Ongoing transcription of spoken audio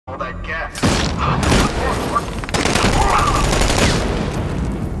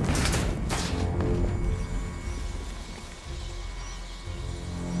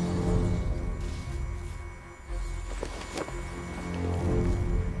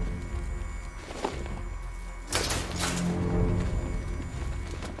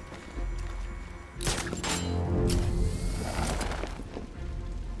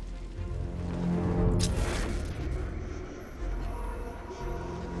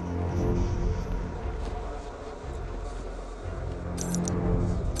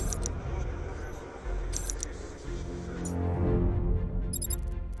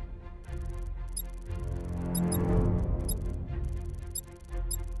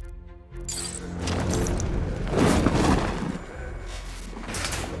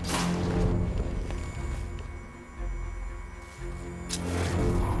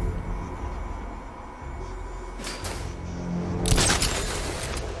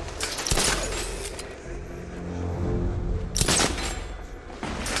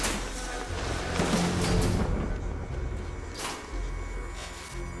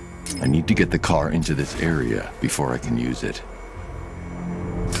I need to get the car into this area before I can use it.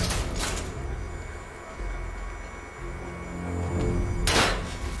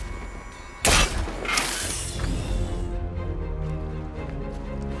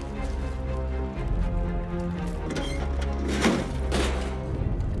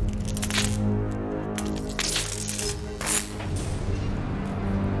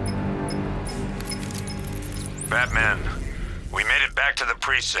 Batman, we made it back to the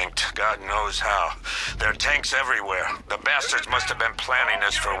precinct, God knows how. There are tanks everywhere. The bastards must have been planning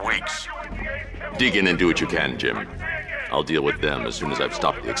this for weeks. Dig in and do what you can, Jim. I'll deal with them as soon as I've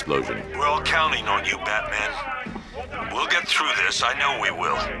stopped the explosion. We're all counting on you, Batman. We'll get through this, I know we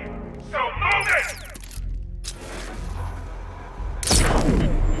will. So move it!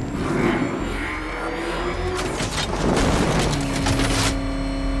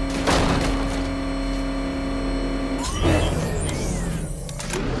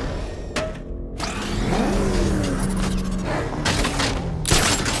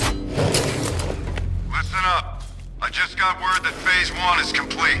 Got word that Phase 1 is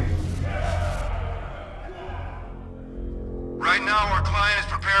complete. Right now, our client is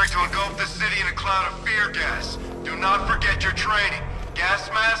preparing to engulf the city in a cloud of fear gas. Do not forget your training. Gas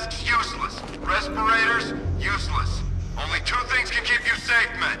masks, useless. Respirators, useless. Only two things can keep you safe,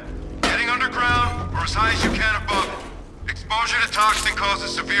 men. Getting underground, or as high as you can above it. Exposure to toxin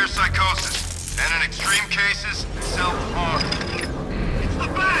causes severe psychosis, and in extreme cases, self-harm. It's the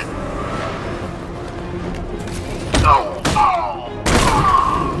bat! No!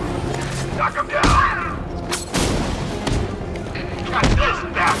 Knock him down! Got this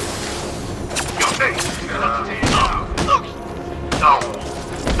back! Yo, hey! No!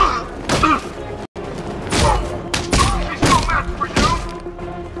 He's no match for you!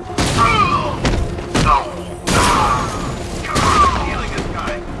 No! Healing this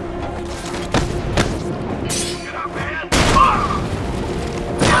guy! Get up, man!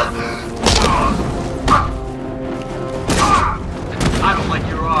 I don't like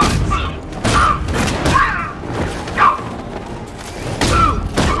your odds.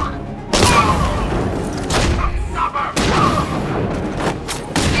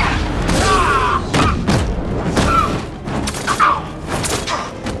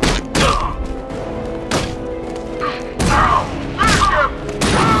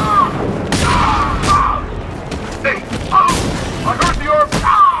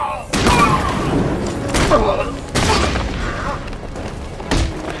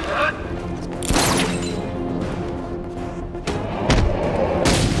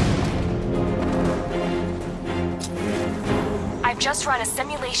 Just run a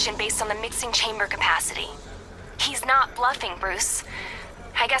simulation based on the mixing chamber capacity. He's not bluffing, Bruce.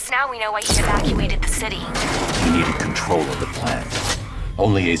 I guess now we know why he evacuated the city. We needed control of the plant.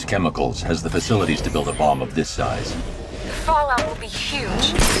 Only Ace Chemicals has the facilities to build a bomb of this size. The fallout will be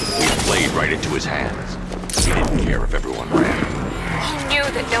huge. We played right into his hands. He didn't care if everyone ran. He knew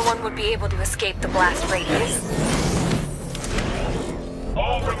that no one would be able to escape the blast radius.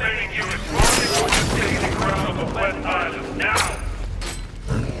 All remaining units moving towards the staging ground of the West Island, now!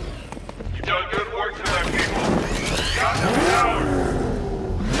 You've done good work to that people. Got them power!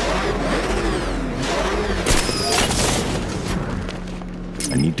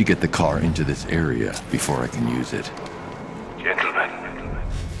 I need to get the car into this area before I can use it. Gentlemen,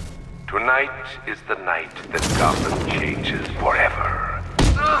 tonight is the night that Gotham changes forever.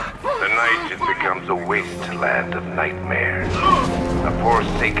 The night it becomes a wasteland of nightmares, a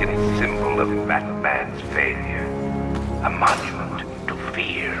forsaken symbol of Batman's failure, a monument to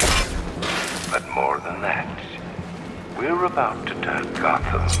fear. more than that, we're about to turn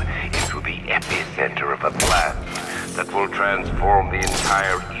Gotham into the epicenter of a plan that will transform the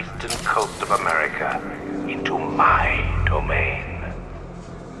entire eastern coast of America into my domain.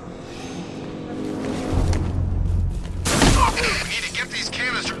 We need to get these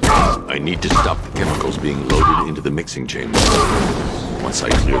canisters. I need to stop the chemicals being loaded into the mixing chamber. Once I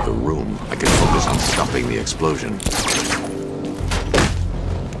clear the room, I can focus on stopping the explosion.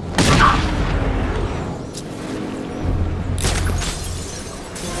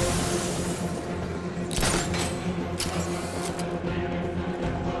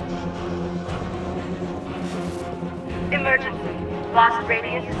 Emergency. Blast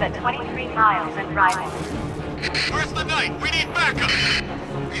radius is at 23 miles and rising. Where's the Knight? We need backup!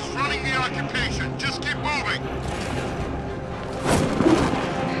 He's running the occupation. Just keep moving.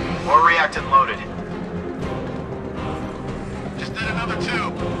 More reactant loaded. Just did another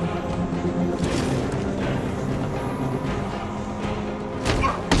two.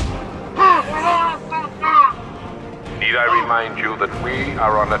 Need I remind you that we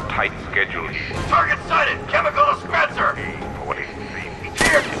are on a tight schedule here? Target sighted! Chemical dispenser! For what he feeds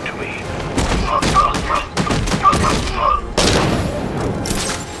into me.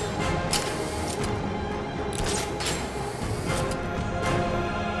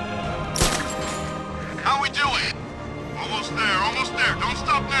 How we doing? Almost there, almost there. Don't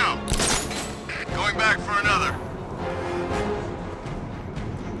stop now. Going back for another.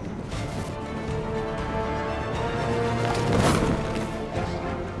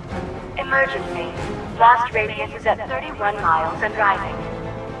 Emergency. Blast radius is at 31 miles and rising.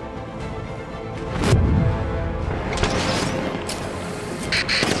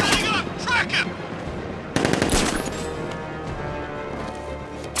 Setting up! Track him!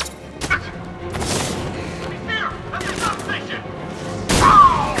 He's here! At the top station!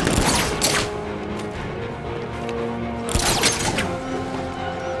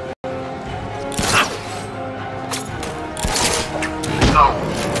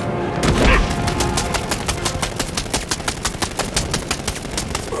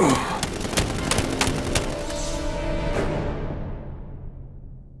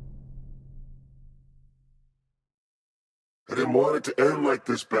 I didn't want it to end like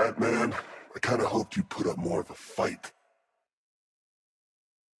this, Batman. I kinda hoped you'd put up more of a fight.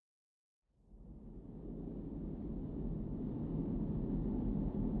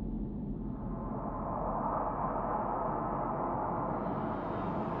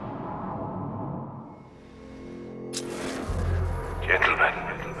 Gentlemen,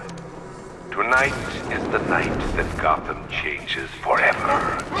 tonight is the night that Gotham changes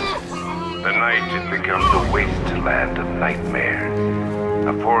forever. The night it becomes a wasteland of nightmares,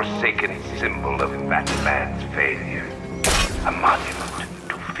 a forsaken symbol of Batman's failure, a monument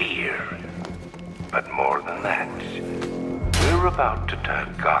to fear. But more than that, we're about to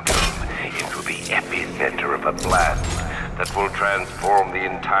turn Gotham into the epicenter of a blast that will transform the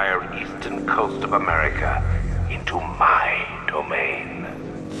entire eastern coast of America into my domain.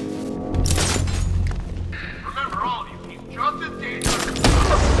 Remember, all of you, he's just as dangerous.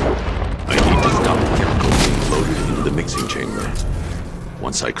 I need to stop the chemicals being loaded into the mixing chamber.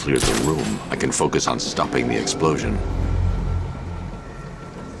 Once I clear the room, I can focus on stopping the explosion.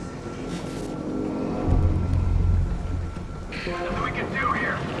 Nothing we can do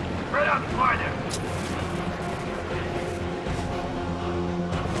here. Spread out and find him.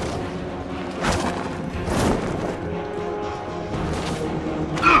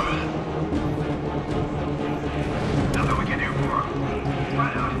 Nothing we can do for him.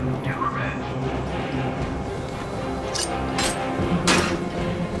 Find out. Get revenge.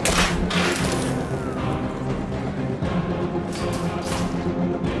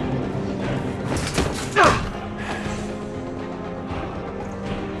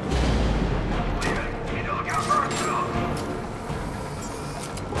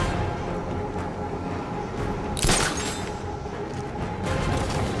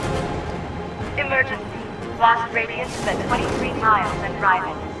 Emergency. Blast radius is at 23 miles and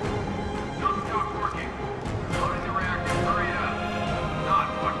rising. Don't stop working. Loading the reactor. Hurry up. Not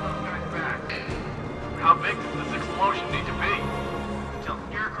push those guys back. How big does this explosion need to be? Until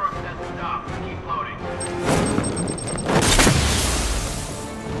Scarecrow says stop. Keep loading.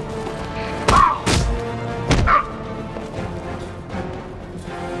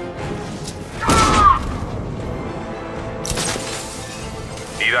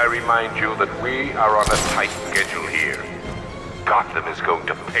 Need I remind you that we are on a tight schedule here? Gotham is going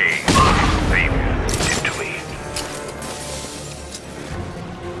to pay for his savior into me.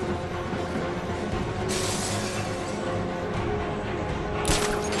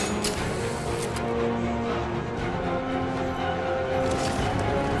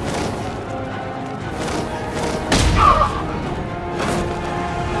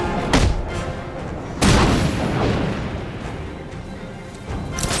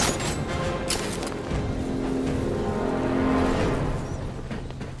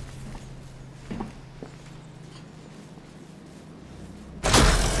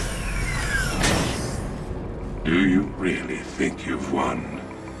 son.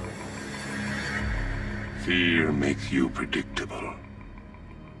 Fear makes you predictable.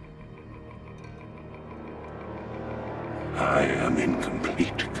 I am in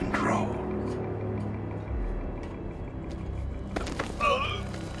complete control.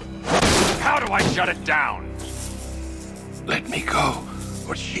 How do I shut it down? Let me go,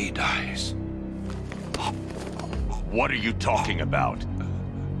 or she dies. What are you talking about?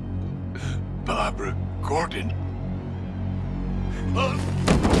 Barbara Gordon.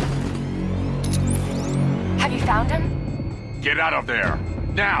 Have you found him? Get out of there!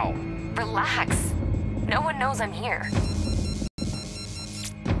 Now! Relax. No one knows I'm here.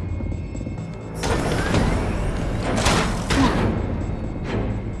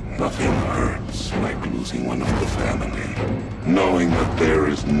 Nothing hurts like losing one of the family. Knowing that there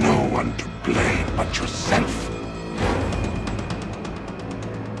is no one to blame but yourself.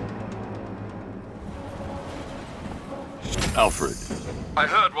 Alfred. I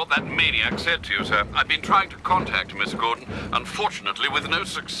heard what that maniac said to you, sir. I've been trying to contact Miss Gordon, unfortunately with no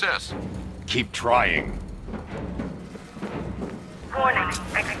success. Keep trying. Warning,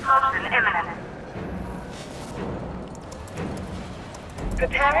 explosion imminent.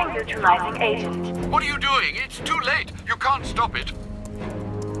 Preparing neutralizing agent. What are you doing? It's too late. You can't stop it.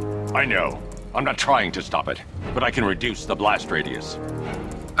 I know. I'm not trying to stop it, but I can reduce the blast radius.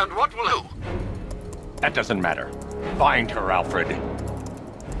 And what will you? That doesn't matter. Find her, Alfred.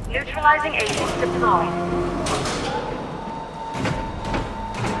 Neutralizing agent deployed.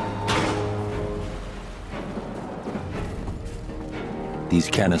 These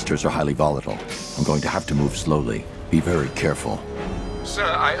canisters are highly volatile. I'm going to have to move slowly. Be very careful. Sir,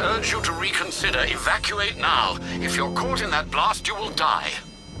 I urge you to reconsider. Evacuate now. If you're caught in that blast, you will die.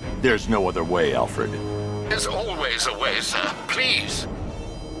 There's no other way, Alfred. There's always a way, sir. Please.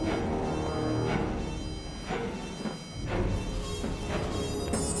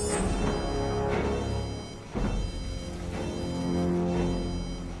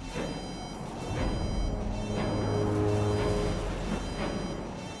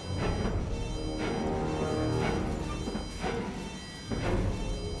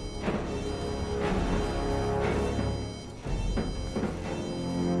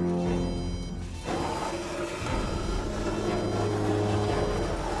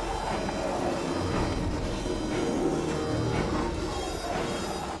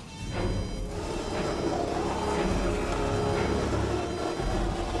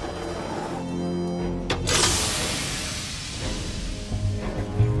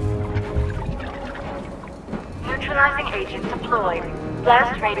 Neutralizing agent deployed.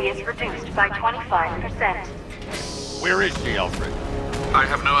 Blast radius reduced by 25%. Where is she, Alfred? I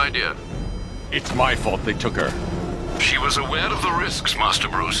have no idea. It's my fault they took her. She was aware of the risks, Master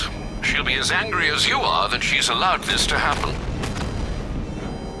Bruce. She'll be as angry as you are that she's allowed this to happen.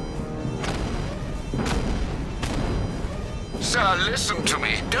 Sir, listen to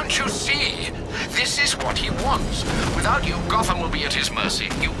me. Don't you see? This is what he wants. Without you, Gotham will be at his mercy.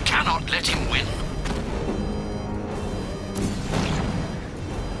 You cannot let him win.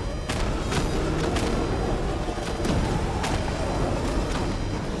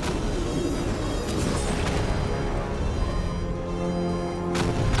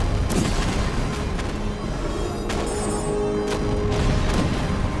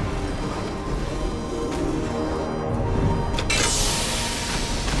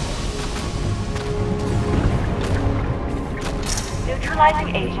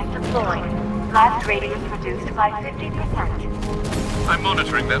 Neutralizing agent deployed. Blast radius reduced by 50%. I'm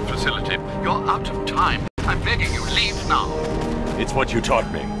monitoring that facility. You're out of time. I'm begging you, leave now. It's what you taught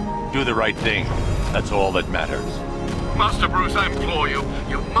me. Do the right thing. That's all that matters. Master Bruce, I implore you,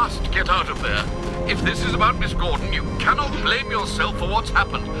 you must get out of there. If this is about Miss Gordon, you cannot blame yourself for what's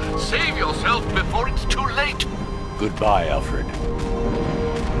happened. Save yourself before it's too late. Goodbye, Alfred.